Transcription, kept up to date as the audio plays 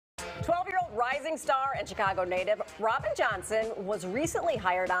12-year-old rising star and Chicago native Robyn Johnson was recently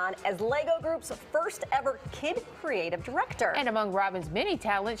hired on as Lego Group's first ever kid creative director. And among Robyn's many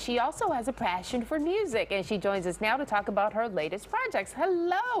talents, she also has a passion for music, and she joins us now to talk about her latest projects.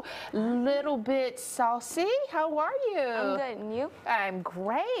 Hello, little bit saucy. How are you? I'm good, and you? I'm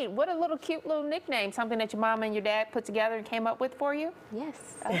great. What a little cute little nickname, something that your mom and your dad put together and came up with for you? Yes.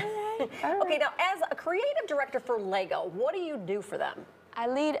 All right. All right. Okay, now as a creative director for Lego, what do you do for them? I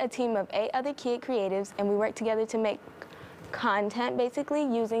lead a team of 8 other kid creatives, and we work together to make content, basically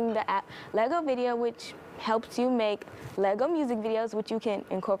using the app Lego Video, which helps you make Lego music videos, which you can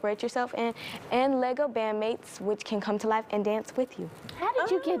incorporate yourself in, and Lego bandmates, which can come to life and dance with you. How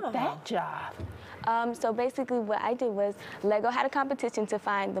did you get that job? So basically what I did was Lego had a competition to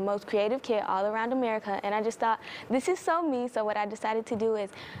find the most creative kid all around America, and I just thought, this is so me. So what I decided to do is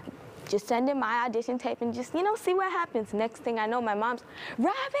just send in my audition tape and just, see what happens. Next thing I know, my mom's,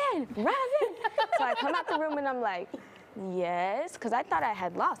 Robyn! So I come out the room and I'm like, yes, because I thought I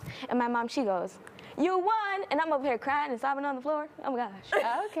had lost. And my mom, she goes, you won! And I'm over here crying and sobbing on the floor. Oh my gosh.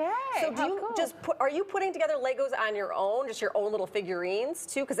 Okay. So do you are you putting together Legos on your own, just your own little figurines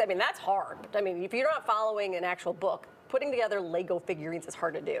too? Because I mean, that's hard. I mean, if you're not following an actual book, putting together Lego figurines is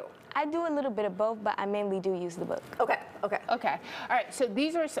hard to do. I do a little bit of both, but I mainly do use the book. Okay. All right, so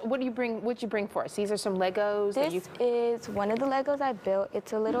these are, what'd you bring for us? These are some Legos? This is one of the Legos I built.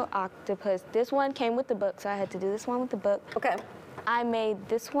 It's a little octopus. This one came with the book, so I had to do this one with the book. Okay. I made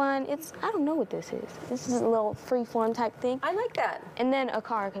this one. I don't know what this is. This is a little free-form type thing. I like that. And then a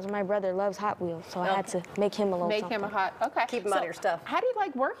car, because my brother loves Hot Wheels, so I had to make him a little something. Him a hot, okay. Keep him out of your stuff. How do you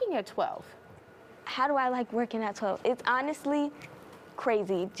like working at 12? How do I like working at 12? It's honestly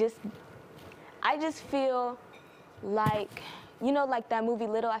crazy. I just feel like, like that movie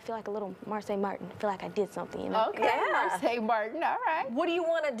Little, I feel like a little Marseille Martin. I feel like I did something, Okay, Yeah. Marseille Martin, all right. What do you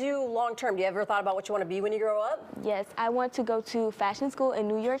want to do long term? Do you ever thought about what you want to be when you grow up? Yes, I want to go to fashion school in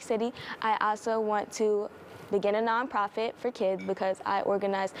New York City. I also want to begin a nonprofit for kids because I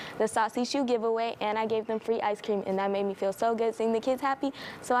organized the Saucy Shoe giveaway and I gave them free ice cream, and that made me feel so good seeing the kids happy.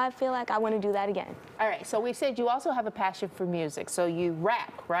 So I feel like I want to do that again. All right, so we said you also have a passion for music, so you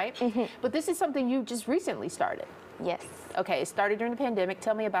rap, right? Mm-hmm. But this is something you just recently started. Yes. Okay, it started during the pandemic.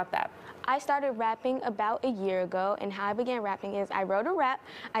 Tell me about that. I started rapping about a year ago, and how I began rapping is I wrote a rap,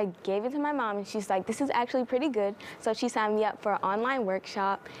 I gave it to my mom, and she's like, this is actually pretty good. So she signed me up for an online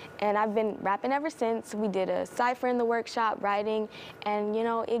workshop, and I've been rapping ever since. We did a cipher in the workshop, writing, and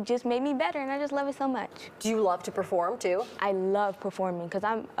it just made me better, and I just love it so much. Do you love to perform too? I love performing because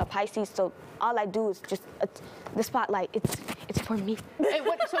I'm a Pisces, so all I do is just the spotlight. It's for me. Hey,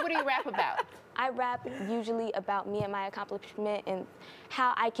 so what do you rap about? I rap usually about me and my accomplishment and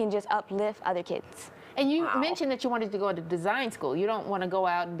how I can just uplift other kids. And you mentioned that you wanted to go to design school. You don't want to go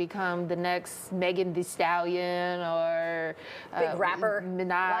out and become the next Megan Thee Stallion or big rapper.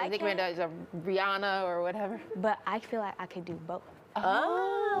 Rihanna or whatever. But I feel like I could do both.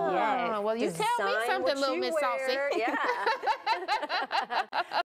 Oh, yes. Well, you tell me something, little Miss Saucy. Yeah.